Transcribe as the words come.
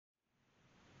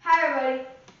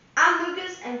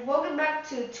and welcome back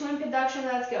to Twin Production.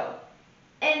 Let's go.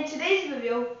 In today's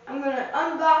video, I'm going to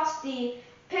unbox the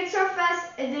Pixar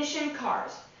Fest Edition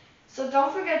cars. So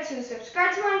don't forget to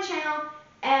subscribe to my channel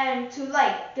and to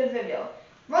like the video.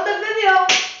 Roll the video!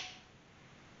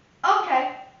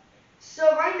 Okay,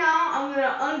 so right now I'm going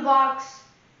to unbox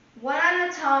one at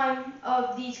a time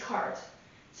of these cars.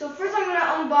 So first I'm going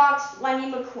to unbox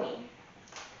Lightning McQueen.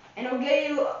 And I'll give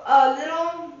you a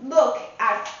little look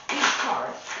at each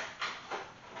card.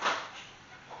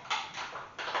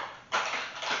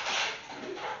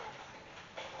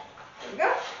 There we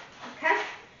go. Okay.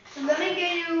 So let me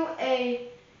give you a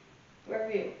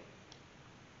review.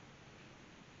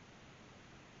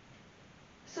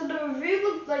 So the review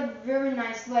looked like very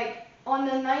nice. Like on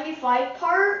the 95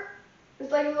 part,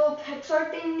 there's like a little Pixar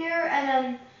thing there, and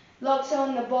then Luxo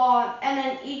and the ball, and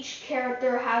then each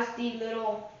character has the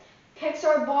little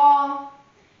Pixar ball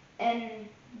and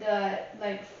the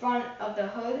like front of the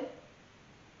hood,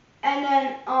 and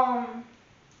then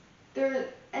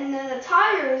the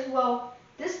tires. Well,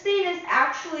 this thing is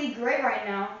actually gray right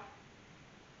now,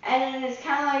 and then it's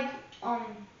kind of like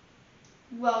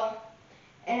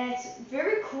and it's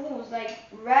very cool. It's like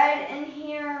red in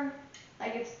here,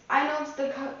 like I know it's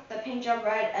the paint job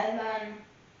red, and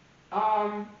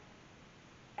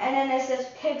then it says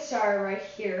Pixar right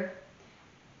here.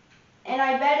 And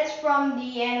I bet it's from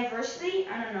the anniversary.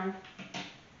 I don't know.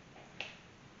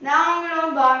 Now I'm going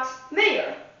to unbox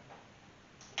Mayor.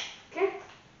 Okay.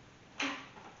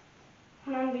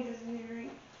 Hold on, because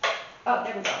oh,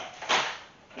 there we go.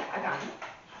 Yeah, I got it.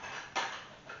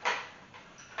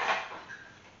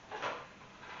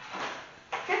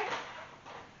 Okay.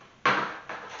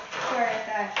 Sorry about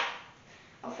that.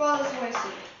 I'll follow this way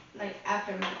soon, like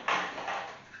after me.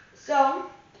 So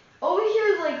over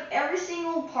here, like every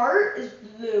single part is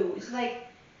blue. It's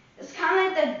kind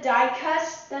of like the die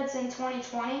cuts that's in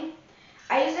 2020.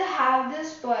 I used to have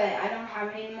this, but I don't have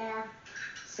it anymore.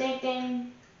 Same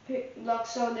thing,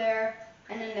 Luxo there,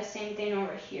 and then the same thing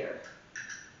over here.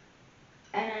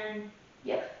 And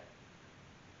yep.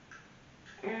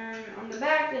 And on the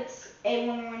back, it's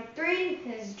A113,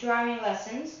 his driving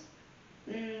lessons,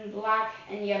 in black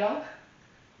and yellow.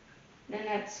 Then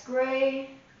that's gray.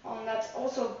 Oh, that's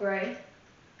also gray.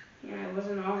 Yeah, it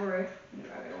wasn't over in the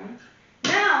other one.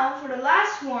 Now, for the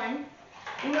last one,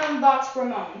 I'm going to unbox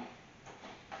Ramon.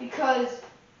 Because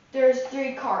there's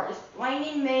 3 cars.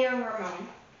 Lightning, Mayor, and Ramon.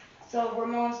 So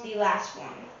Ramon's the last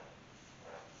one.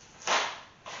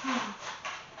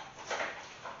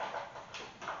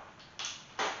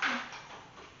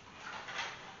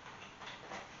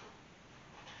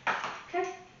 Okay.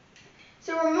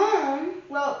 So Ramon,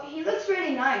 well, he looks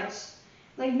really nice.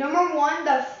 Like number 1,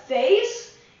 the face.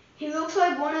 He looks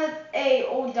like one of a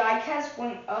old die-cast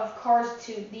of Cars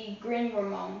 2, the green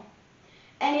Ramon.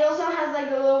 And he also has like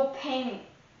a little paint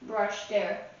brush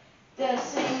there. The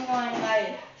same one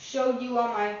I showed you on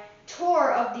my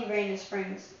tour of the Rain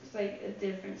Springs. It's like a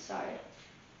different side.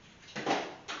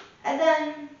 And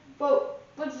then, but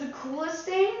what's the coolest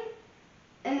thing?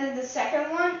 And then the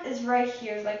second one is right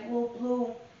here. It's like little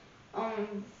blue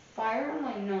fire.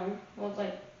 Like no, well it's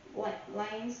like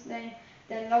lines. Then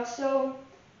Luxo,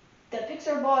 the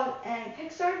Pixar ball and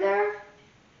Pixar there,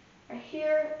 right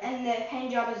here, and the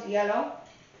paint job is yellow.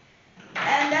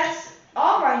 And that's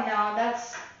all right now.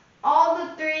 That's all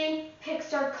the 3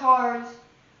 Pixar cars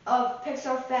of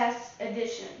Pixar Fest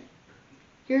Edition.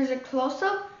 Here's a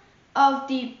close-up of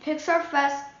the Pixar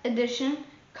Fest Edition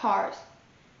cars.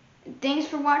 Thanks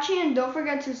for watching, and don't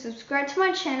forget to subscribe to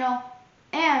my channel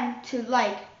and to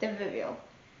like the video.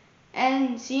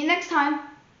 And see you next time.